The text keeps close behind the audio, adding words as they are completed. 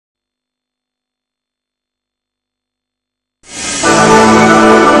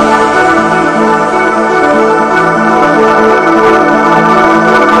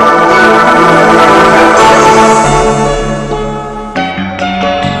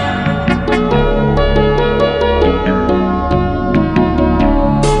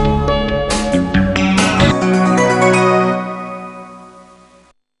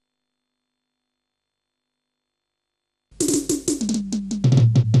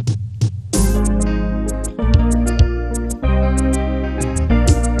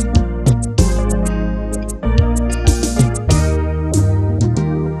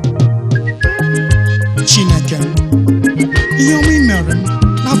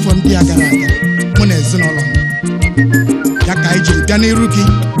ndị a gara aga mụ na ezinụlọ m. Ya ka anyị jiri bịa n'iru gị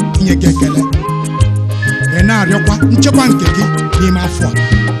inye gị ekele wee na-arịọkwa nchekwa nke gị n'ime afọ a.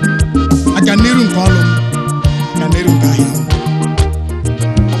 Aga n'iru nke ọrụ m, aga n'iru nke ahịa m.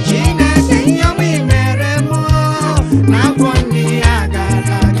 Chineke ihe ọma i mere m n'afọ ndị ya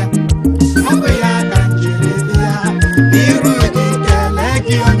gara aga, ọ bụ ya ka m jiri bịa n'iru gị kelee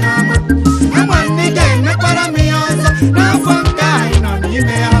gị onye ọma. Ama ndị ga-emekwara m ya ọzọ n'afọ nke anyị nọ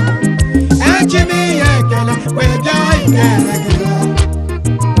n'ime ya. Eji m ihe ekele wee bịa ikele gị.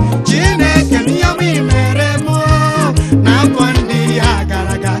 Chineke ihe ọma i mere m n'afọ ndị ya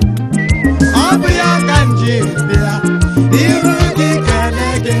gara aga, ọ bụ ya ka m jiri bịa n'iru gị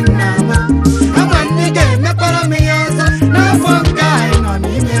kelee gị nna m. Ama ndị ga-emekwara m ya ọzọ n'afọ nke anyị nọ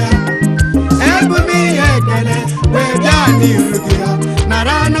n'ime ya. Ebu m ihe ekele wee bịa n'iru gị ya.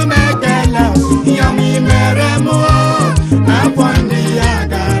 Nara anụ m ekele ihe ọma i mere m n'afọ ndị ya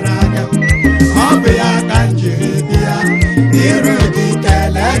gara aga, ọ bụ ya ka m jiri bịa n'iru gị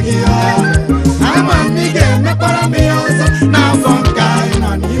kelee gị ya. Ama ndị ga-emekwara m ya ọzọ n'afọ nke anyị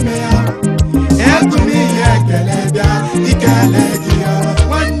nọ n'ime ya. Ebu m ihe ekele bịa ikele gị ya.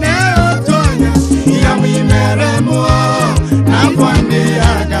 Nwanne otu onye ihe ọma i mere m n'afọ ndị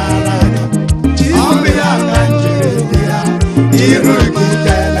ya gara aga, ọ bụ ya ka m jiri bịa n'iru gị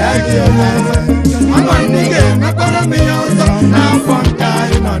kelee gị ya. Ama ndị ga-emekwara m ya ọzọ n'afọ nke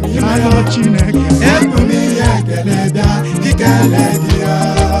anyị nọ n'ime ya. Ebu m ihe ekele bịa ikele gị ya.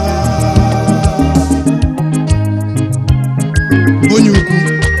 Onye ukwu,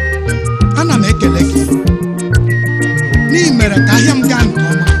 ana m ekele gị n'ihi mere ka ahịa m gaa nke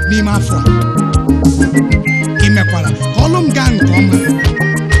ọma n'ime afọ a. I mekwara ka ọlụ m gaa nke ọma,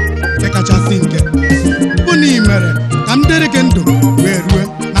 nke kachasị nke bụ na i mere ka m dịrị gị ndụ wee rue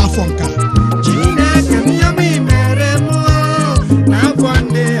n'afọ nke a. Chineke ihe ọma i mere m n'afọ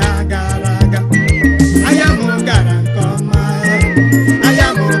ndị ya gara aga, ahịa m gara nke ọma, ahịa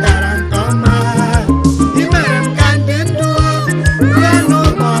m gara nke ọma. I mere m ka ndị ndụ ruo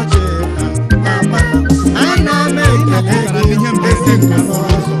n'ụbọchị taa. Ana m ekele Gara gị n'ihe mberede nke afọ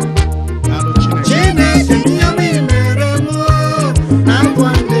ọzọ. Daalụ Chineke. Chineke ihe ọma i mere m n'afọ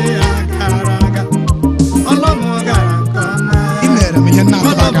ndị ya gara aga, ọlụ m gara nke ọma, I mere m ihe ọlụ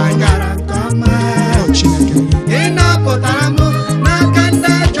na-atụbaghị m anya. gara nke ọma. O Chineke, Ị napụtara m n'aka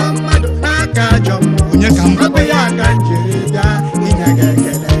ndị ajọ mmadụ, n'aka ajọ mmụọ. onye ka m Ọ bụ ya ka m jiri bịa inye gị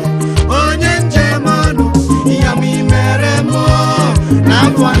ekele. Onye njem ọnụ ihe ọma i mere m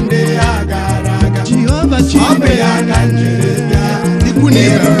n'afọ ndị ya gara aga, Jehova ọ bụ ya ka m jiri bịa ikwu na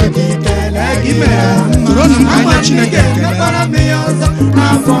ibe n'iru gị kelee gị ya. Soronụ m Ama anya ndị Chineke ekele. ga-emekwara m ya ọzọ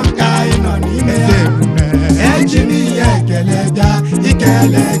n'afọ nke anyị nọ n'ime ya. Eji m ihe ekele bịa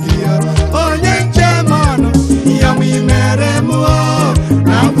ikele gị ya. Onye njem ọnụ ihe ọma i mere m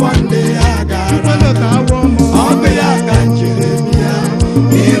n'afọ ndị ya gara aga, ọ bụ ya ka m jiri bịa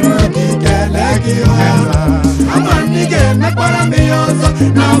n'iru gị kelee gị ya. Ama ndị ga-emekwara m ya ọzọ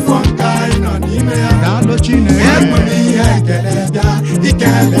n'afọ nke anyị nọ n'ime ya. Daalụ Chineke. Ebu m ihe ekele bịa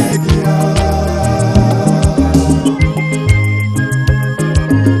ikele gị ya.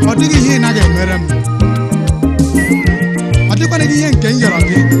 Ọ dịghị ihe ị naghị emere m. Ọ dịkwana gị ihe nke m yọrọ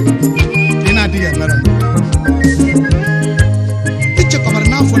gị ị na-adịghị emere m. I chekwabara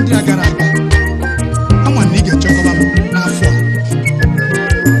n'afọ ndị a gara aga, ama na ị ga-echekwa m n'afọ a.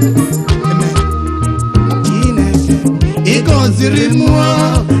 Amen. Chineke ị gọziri m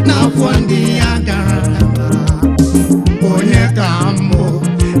n'afọ ndị ya gara aga. Onye ka mbụ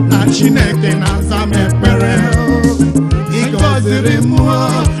na Chineke na-aza m ekpere. Ị gọziri m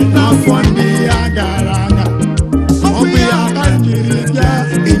n'afọ ndị ya gara aga, ọ bụ ya ka m jiri bịa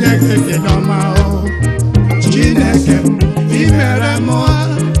inye gị ekele ọma. Chineke m, i mere m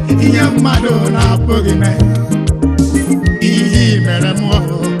ihe mmadụ na-apụghị ime. Ihe i mere m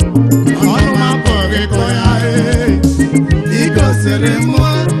ọnụ m apụghị ịkọ ya. Ị gosiri m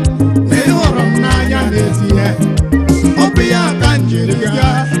na ị hụrụ m n'anya n'ezie, ọ bụ ya ka m jiri bịa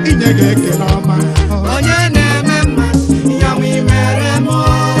inye gị ekele ọma. Onye na-eme mma ihe ọma i mere m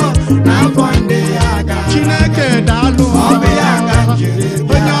n'afọ ndị ya gara aga, Chineke daalụ. ọ bụ ya ka m jiri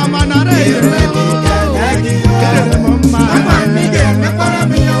bịa Onye ọma nara n'iru ekele. gị kelee gị ya. Dịrị m mma. Ama ndị ga-emekwara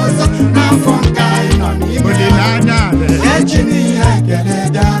m ya ọzọ n'afọ nke anyị nọ n'ime ya. Olileanya dị. Eji m ihe ekele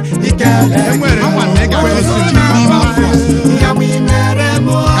bịa ikele gị. Enwere m nwanne ga-agosi m n'ime afọ a. ihe ọma i mere m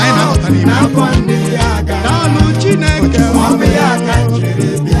Anyị na-apụta n'ime n'afọ ndị ya gara aga, Daalụ Chineke. ọ bụ ya ka m jiri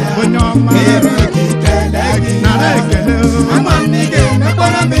bịa Onye ọma. n'iru gị kelee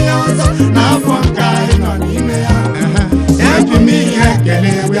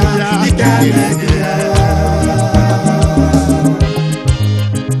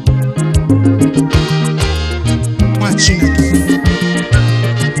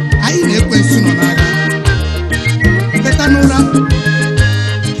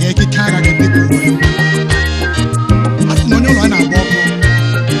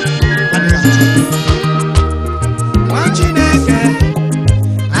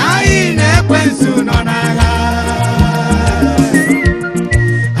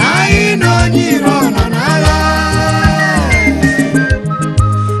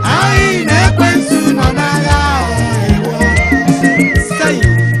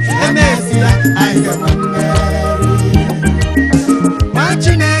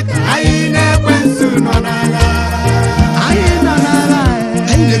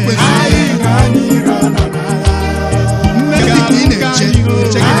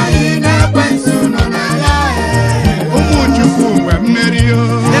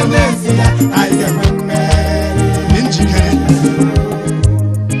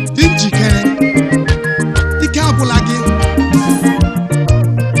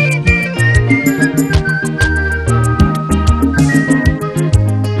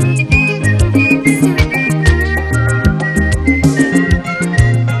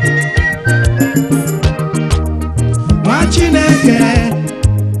ike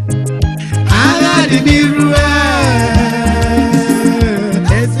agha dị n'iru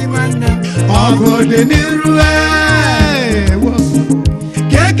ezi nwanne ọgụ dị n'iru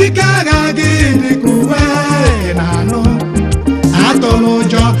ka ekike agha gị dịka uwe na-anụ atụla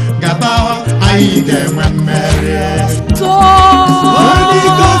ụjọ gaba anyị ga-enwe mmeri Holy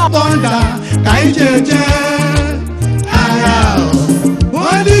Ghost thunder ka anyị jeje agha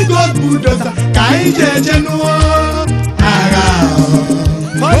Holy Ghost bulldozer ka anyị jeje n'ụwa agha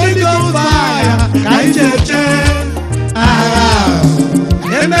Holy Ghost fire ka anyị jeje agha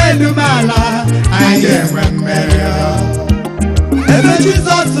emelumala anyị ga-enwe mmeri ebe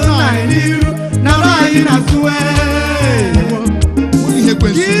Jizọs nọ anyị n'iru nara anyị na-asụwe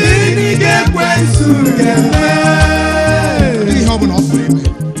gịnị ga-ekwensu ga-eme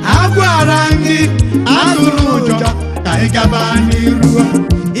agwara gị atụrụ ụjọ ka ị gaba n'iru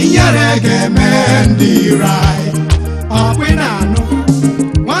inyere ga-eme ndị iro anyị ọkpị na-anụ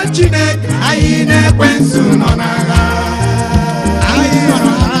nwa Chineke anyị na-ekwensu nọ n'agha anyị nọ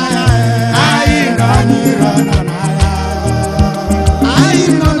n'agha anyị nọ n'iro nọ n'agha anyị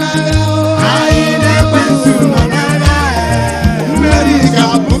nọ n'agha anyị na-ekwensu nọ n'agha mmeri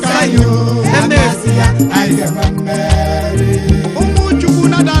ga-abụ ka anyị emesịa anyị ga-enwe mmeri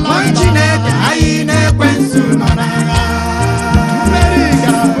nwa Chineke anyị na-ekwensu nọ n'agha mmeri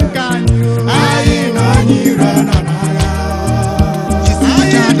ga-abụ ka anyị nọ n'iro nọ n'agha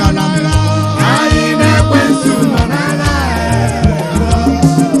anyị nọ n'agha anyị na-ekwensu nọ n'agha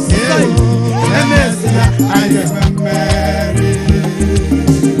emesịa anyị ga-enwe mmeri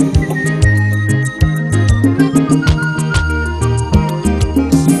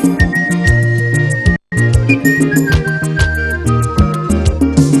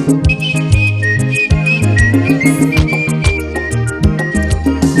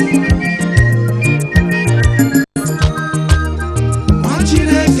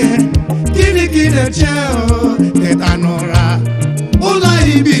teta n'ụra ụlọ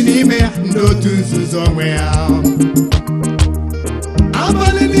anyị bi n'ime ya ndị otu nzuzo onwe ya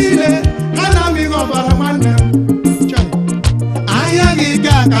abalị niile ha na-amịghị ọbara nwanne m ahịa gị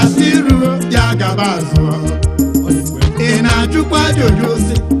ga-akasị ruo ya gaba azụ ị na-ajụkwa ajụjụ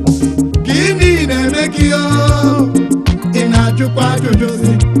si gịnị na-eme gị ị na-ajụkwa ajụjụ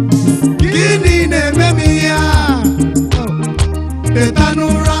si gịnị na-eme m ihe a teta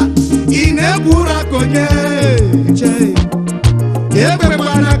n'ụra ị na-egwu ụra ka onye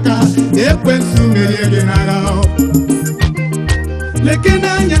ekpekwana ka ekwensu merie gị n'agha leke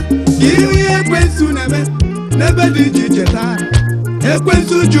n'anya ka ihu ihe ekwensu na-eme n'ebe dị iche iche taa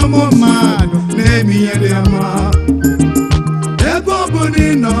ekwensu ji ụmụ mmadụ na-eme ihe dị mma ebe ọ bụla ị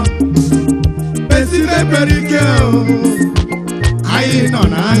nọ kpesibe ekpere ike anyị nọ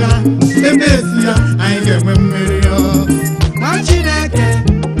n'agha ebe esi ya anyị ga-enwe mmeri nwa Chineke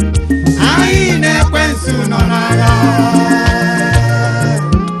anyị na-ekwensu nọ n'agha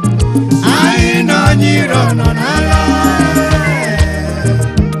anyị nọ n'iro nọ n'agha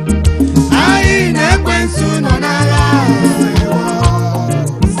anyị na-ekwensu nọ n'agha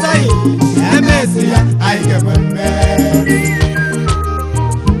emesịa anyị ga-enwe mmeri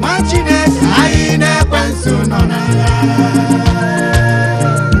nwa Chineke anyị na-ekwensu nọ n'agha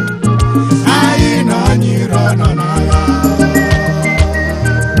anyị nọ n'iro nọ n'agha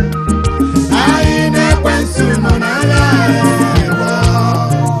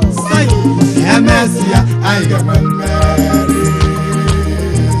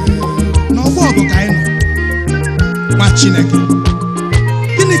n'ọgbọ ọgụ ka anyị nọ nwa Chineke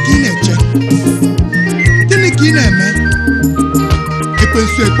gịnị ka ị na-eche gịnị ka ị na-eme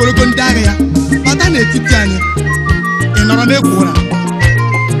ekwensu ekporogo ndị agha ya bata n'etiti anyị ị nọrọ n'egwu ụra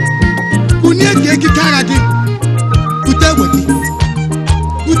kunie ka ekike agha gị kute egbe gị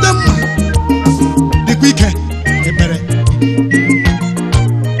kute mma dịkwa ike ekpere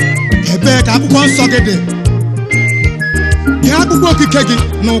ebee ka akwụkwọ nsọ gị dị gee akwụkwọ okike gị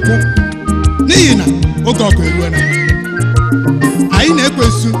n'ụkwụ n'ihi na oge ọgụ eruola anyị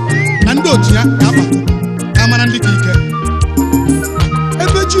na-ekwensu na ndị otu ya ga-abata ka mara ndị ka ike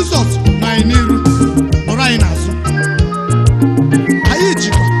ebe Jizọs nọ anyị n'iru nọrọ anyị n'azụ anyị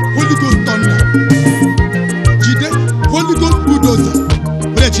jikwa Holy Ghost thunder jide Holy Ghost bulldozer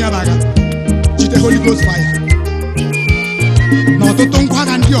were chi agha jide Holy Ghost fire na ọtụtụ ngwa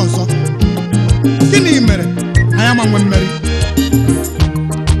agha ndị ọzọ gịnị mere anyị amanwe mmeri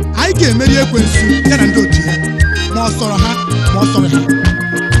anyị ga-emeri ekwensu ya na ndị otu ya ma ọ sọrọ ha ma ọ sọrọ ha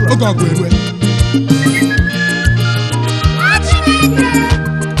oge ọgụ erue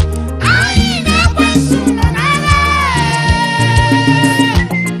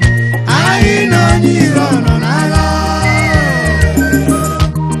anyị nọ n'iro nọ n'agha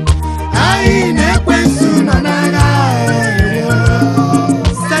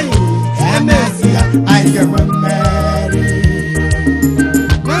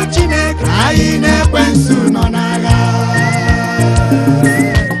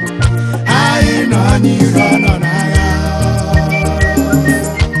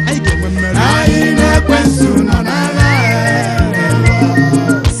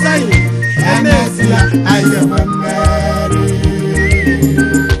anyị ga-enwe mmeri.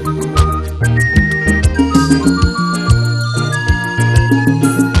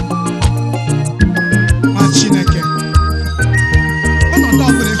 Ma Chineke, ọnọdụ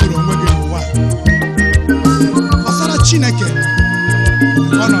ọbụla ị hụrụ onwe gị n'ụwa gbasara Chineke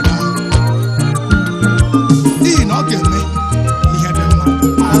ọnọdụ ahụ, n'ihi na ọ ga-eme ihe dị mma.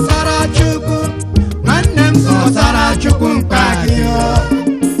 Ọsara Chukwu, nwanne m, ọsara Chukwu mkpa gị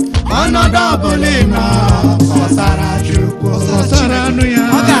ọnọdụ ọbụla ị nọ, ọsara Chukwu, Ọsara anụ ya.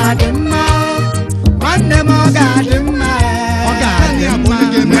 ọ ga-adị mma nwanne m, ọ ga-adị mma, Ọ ga-adị mma.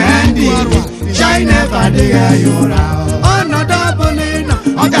 Mee ndị China adịghị ya ụra. Ọnọdụ ọbụla ị nọ,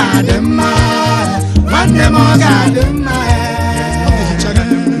 ọ ga-adị mma nwanne m, ọ ga-adị mma,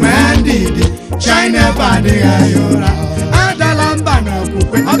 nwee ndidi China adịghị ya ụra. Adala mba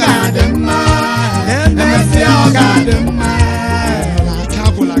n'okwukwe, ọ ga-adị mma, emesịa ọ ga-adị mma,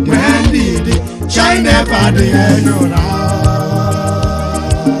 nwee ndidi China adịghị ya ụra.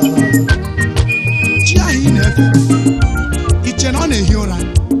 Chi ahụ ị na-efe, iche na ọ na-ehi ụra?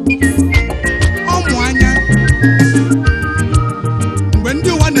 Ọ mụ anya mgbe ndị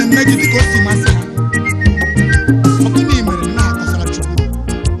ụwa na-eme gị dịka o si masị ha. Ọ gịnị mere nna ha kọsara Chukwu?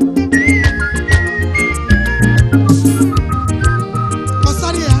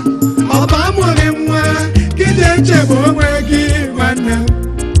 Kọsara ya. Ọ bụ amụghị nwa gị na-echegbu onwe gị nwanne m.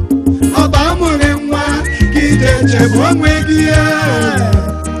 Ọ bụ amụghị nwa gị na-echegbu onwe gị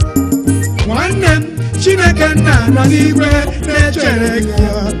nwanne m. Chineke nna nọ n'igwe na-echere gị,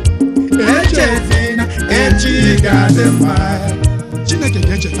 echezina echi ga-adị mma. Chineke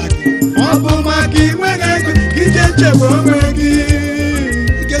ga-echeta gị. Ọ bụ maka inweghị ego gị na-echegbu onwe gị.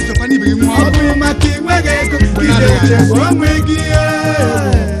 Ị ga-esokwa n'ibe gị nwa Ọ bụ maka inweghị ego gị na-echegbu onwe gị.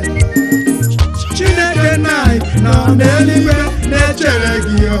 Chineke nna nọ n'eluigwe na-echere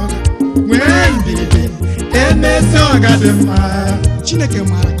gị, nwee ndidi, emesi ọ ga-adị mma. Chineke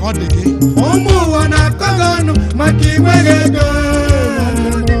maara ka ọ dị gị. Ụmụ ụwa na-akọ gị ọnụ maka inweghị ego.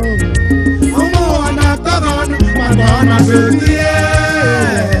 Ụmụ ụwa na-akọ gị ọnụ maka ọnọdụ gị.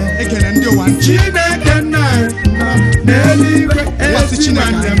 Ekele ndị ụwa ntị. Chineke nna nọ n'eluigwe, Wasị ezi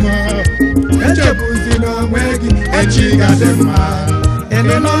Chineke nwanne m, echebuzila onwe gị, echi ga-adị mma.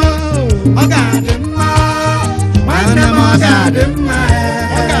 Ịnụnụ, ọ ga-adị mma nwanne m, ọ ga-adị mma,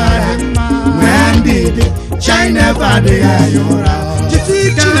 ọ ga-adị mma. Nwee ndidi, China adịghị ya ụra. Jisi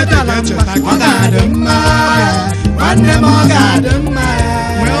ike adala mba, ọ ga-adị mma nwanne m, ọ ga-adị mma.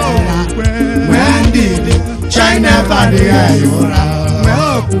 Nwee ndidi, China adịghị ya ụra. Nwee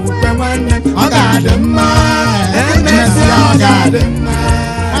okwukwe nwanne m, ọ ga-adị mma, emesịa ọ ga-adị mma.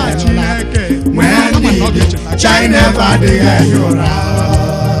 Nwee ndidi, China adịghị ya ụra.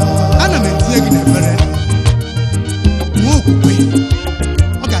 Ana m etinye gị n'ebere. Nwee okwukwe,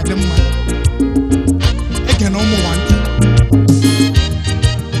 ọ ga-adị mma. Ege na ụmụ ụwa ntị.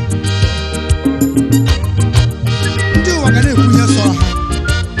 Ndị ụwa ga na-ekwu ihe sọrọ ha,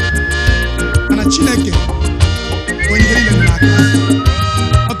 mana Chineke bụ onye ihe niile dị n'aka ya.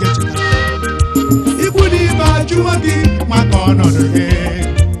 Ọ ga-echeta gị. Ikwu n'ibe ajụwa gị maka ọnọdụ gị.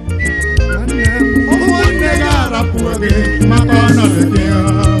 Ụmụnne gị arapụwo gị maka ọnọdụ gị.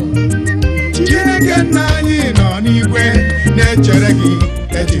 Chineke nna anyị nọ n'igwe na-echere gị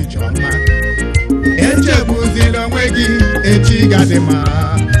echiche ọma. Echegbuzila onwe gị, echi ga-adị mma.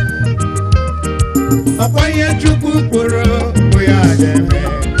 Ọkwa ihe Chukwu kwuru bụ ya ga-eme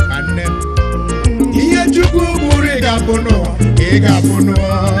nwanne m. Ihe Chukwu kwuru ị ga-abụ n'ụwa, ị ga-abụ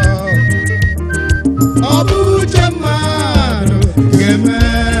n'ụwa. Ọ bụ uche mmadụ ga-eme,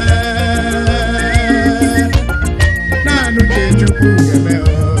 naanị uche Chukwu ga-eme.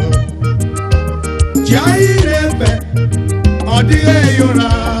 Chi anyị na-efe, ọ dịghị ehi ụra.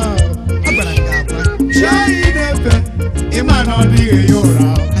 Ọ gwara gị agwa Chi anyị na-efe, ịma na ọ dịghị ehi ụra.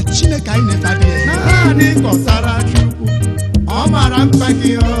 na Chineke anyị na-efe adịghị ehi. Naanị kọsara Chukwu, ọ mara mkpa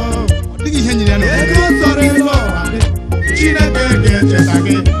gị. Ọ dịghị ihe nyere ya n'obodo. Ego sọrọ elu ụwa dị, Chineke ga-echeta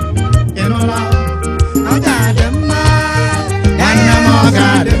gị. Ị nụla? Ọ ga-adị mma nwanne m, ọ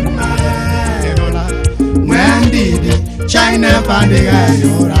ga-adị mma. Ị nụla? Nwee ndidi, China adịghị ehi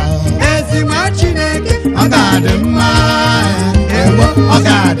ụra. Ezi nwa Chineke, ọ ga-adị mma. Ewo, ọ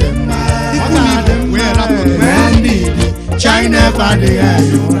ga-adị mma, ọ ga-adị mma. Nwee ndidi, China adịghị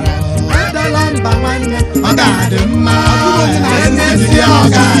ehi ụra. Adala mba nwanne, ọ ga-adị mma, emesịa ọ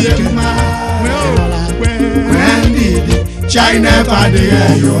ga-adị mma. Nwee ndidi, China adịghị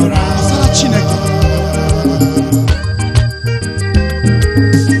ehi ụra. Gbasara Chineke,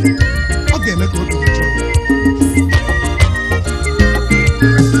 ọ ga-eme ka obi gị jụọ.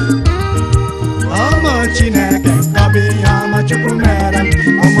 Ọmụ Chineke, ọ bụ ihe ọma Chukwu mere m.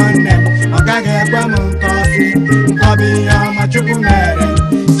 Ụmụnne m, ọ gaghị ekwe m nkọsi nkọbi ihe ọma Chukwu mere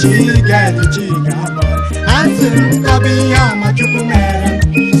chi ga-eji chi ga-abọ asị m nkọbi ihe ọma Chukwu mere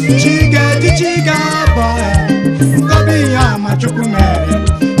chi ga-eji chi ga-abọ nkọbi ihe ọma Chukwu mere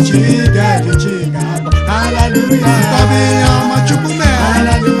chi ga-eji chi ga-abọ haleluya nkọbi ihe ọma Chukwu mere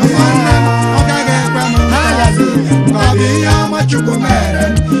haleluya ọ gaghị ekwe m nkọsi nkọbi ihe ọma Chukwu mere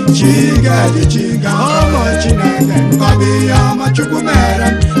chi ga-eji chi ga-abọ Chineke nkọbi ihe ọma Chukwu mere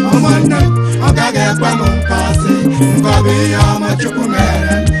ụmụnne ọ gaghị ekwe m nkọsi nkọbi ihe ọma Chukwu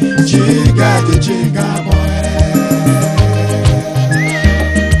mere chi ga-eji chi ga-abọ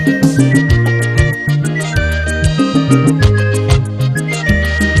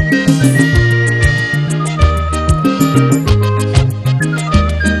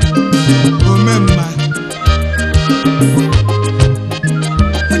omemma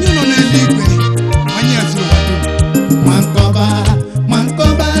onye nọ n'eluigwe onye ezi ụwa dum ma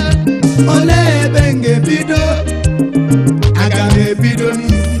nkọba olee ebe m ga-ebido aga m ebido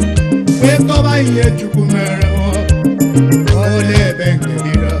n'isi wee kọba ihe Chukwu mere olee ebe m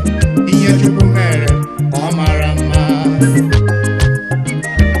ga-ebido ihe Chukwu mere ọ mara mma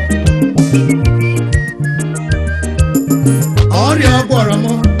ọrịa ọ gwọrọ m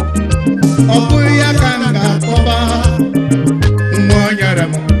ọ bụghị ya ka m ga-akọba nwa o nyere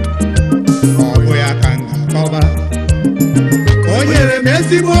m ọ bụ ya ka m ga-akọba o nyere m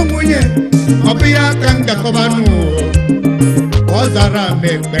ezigbo nwunye ọ bụ ya ka m ga-akọba n'ụwa ọ zara m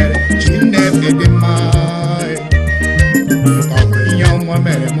ekpere Chineke dị mma ọ bụ ihe ọma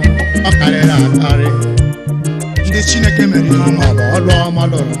mere m ọ karịrị akarị ndị Chineke mere ihe ọma ọ bụ ọrụ ọma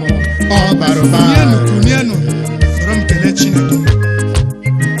lụrụ m ọ bara ụba kunienu soro m kelee Chineke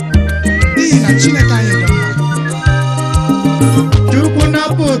n'ihi na Chineke anyị dị mma Chukwu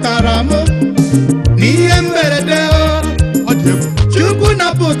napụtara m n'ihe mberede ọ dị egwu Chukwu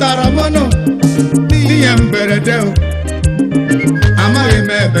napụtara m n'ihe mberede amaghị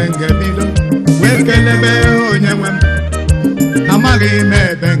m ebe m ga-ebido wee kelebe onye nwe m amaghị m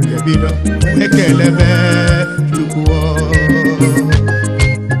ebe m ga-ebido wee kelebe Chukwu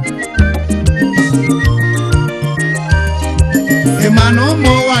ị ma na ụmụ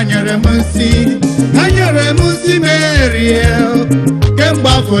ụwa nyere m nsị ha nyere m nsị ma erie kemgbe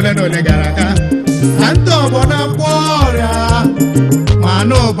afọ ole na ole gara aga na ndị ọgbọ na-agwọ ọrịa ma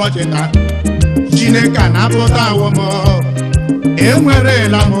n'ụbọchị taa Chineke na-apụta awọ m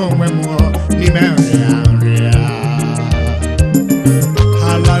enwerela m onwe m n'ime nrịa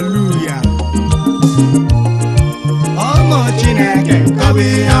haleluya ọmụ Chineke nkọbi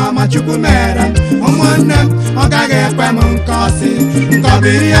ihe ọma Chukwu mere ụmụnne m ọ gaghị ekwe m nkọsi nkọbi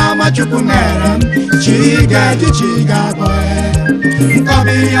ihe ọma Chukwu mere chi ga-eji chi ga-abọ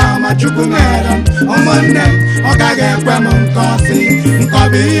nkọbi ihe ọma Chukwu mere ụmụnne m ọ gaghị ekwe m nkọsi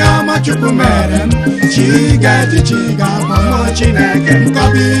nkọbi ihe ọma Chukwu mere chi ga-eji chi ga-abọ Chineke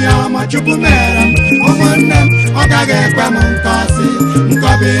nkọbi ihe ọma Chukwu mere ụmụnne m ọ gaghị ekwe m nkọsi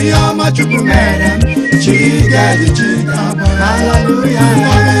nkọbi ihe ọma Chukwu mere chi ga-eji chi ga-abọ haleluya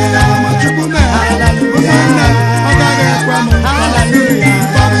nkọbi ihe ọma Chukwu mere ụmụnne m ọ gaghị ekwe m haleluya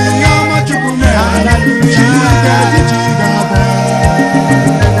nkọbi ihe ọma Chukwu mere chi ga-eji chi ga-abọ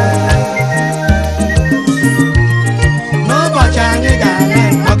n'ụbọchị anyị ga-ale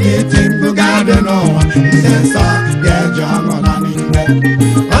oke iti mkpu ga-adị n'ụwa ndị nsọ ga-eji ọṅụ na n'ime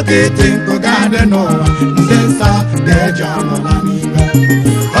oke iti mkpu ga-adị n'ụwa ndị nsọ ga-eji ọṅụ na n'ime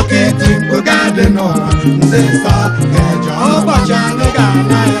oke iti mkpu ga-adị n'ụwa ndị nsọ ga-eji ọṅụ ụbọchị anyị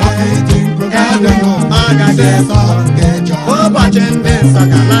ga-ala oke iti mkpu ga-adị n'ụwa agadi nsọ ga-eji ọṅụ ụbọchị ndị nsọ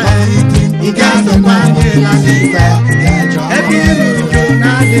ga-ala ị ga-esokwa anyị na ndị nsọ ga-eji ọṅụ ebe iru uju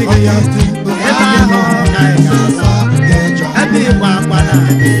na-adịghị ya ebe ahụ ka ị ga-asọ ebe ịgba akwa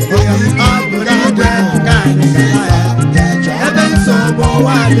na-adịghị ọ bụ n'igwe ka anyị ga-ala ebe nsogbu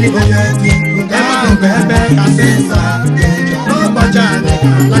ụwa adịghị ebe ahụ bụ ebe kasị nsọ n'ụbọchị anyị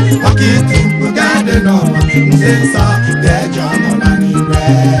ga-ala oke iti mkpu ga-adị n'ụwa ndị nsọ ga-eji ọṅụ na n'igwe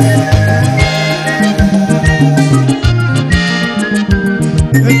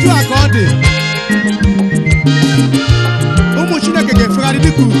etu a ka ọ dị ụmụ Chineke ga-efegharị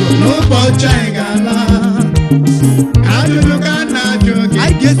dịka ugo n'ụbọchị anyị ga-ala ajụjụ ka na-ajụ gị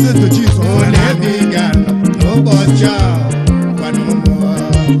anyị ga-eso eto Jizọs ole ebe ị ga-anọ n'ụbọchị ahụ gwana ụmụ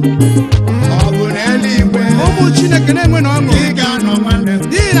ọ bụ n'eluigwe ụmụ Chineke na-enwe na ọṅụ ị ga-anọ nwanne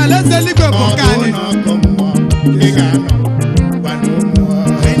n'ihi na alaeze eluigwe bụ nke anyị n'ọkụ mmụọ ị ga-anọ gwana ụmụ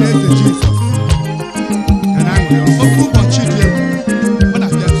anyị na-eto Jizọs oke ụbọchị dị egwu ọ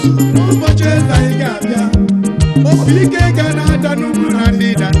na-abịa nso ụbọchị eze anyị ga-abịa obi ike ga na-ada n'ugwu na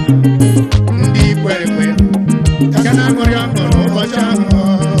ndịda ndị kwere ekwe ka na-aṅụrị ọṅụ n'ụbọchị ahụ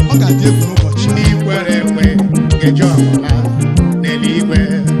ọ ga-adị egwu n'ụbọchị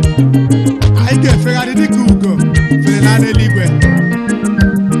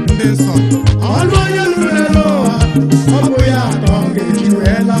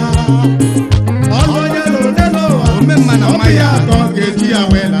ọlụ onye lụrụ n'elu ụwa ome mma na ọ bụ mma ya ya ka ọ ga-eji ya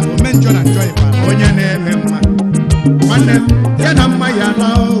wela ome njọ na njọ ịkwa onye na-eme mma nwanne m ya na mma ya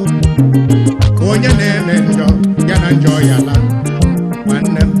laa o onye na-eme njọ ya na njọ ya laa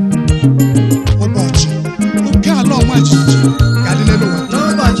nwanne m ụbọchị oke ala ọma jijiji ga-adị n'elu ụwa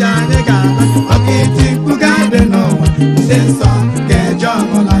n'ụbọchị anyị ga-ala oke iti mkpu ga-adị n'ụwa ndị nsọ ga-eje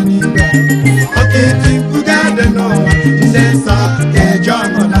ọṅụla n'igwe oke iti mkpu ga-adị n'ụwa ndị nsọ ga-eje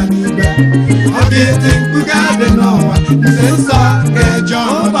ọṅụla n'igwe oke iti mkpu ga-adị n'ụwa ndị nsọ ga-eje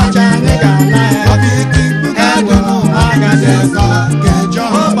ụbọchị anyị ga-ala ya oke iti mkpu ga-adị n'ụwa agadi nsọ ga-eje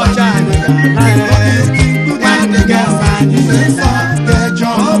ụbọchị anyị ga-ala ya oke iti mkpu ga-adị ga-esa anyị ndị nsọ ga-eje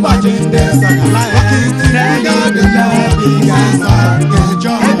ụbọchị ndị nsọ ga-ala ya oke iti mkpu ga-adị n'obi ga-esa ga-eje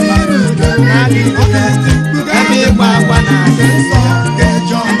ọṅụla n'igwe ebe ịgba agwa na ndị nsọ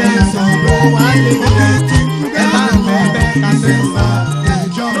ga-eje ndị nsọ n'ụwa ndị ebe ahụ ebe ka ndị nsọ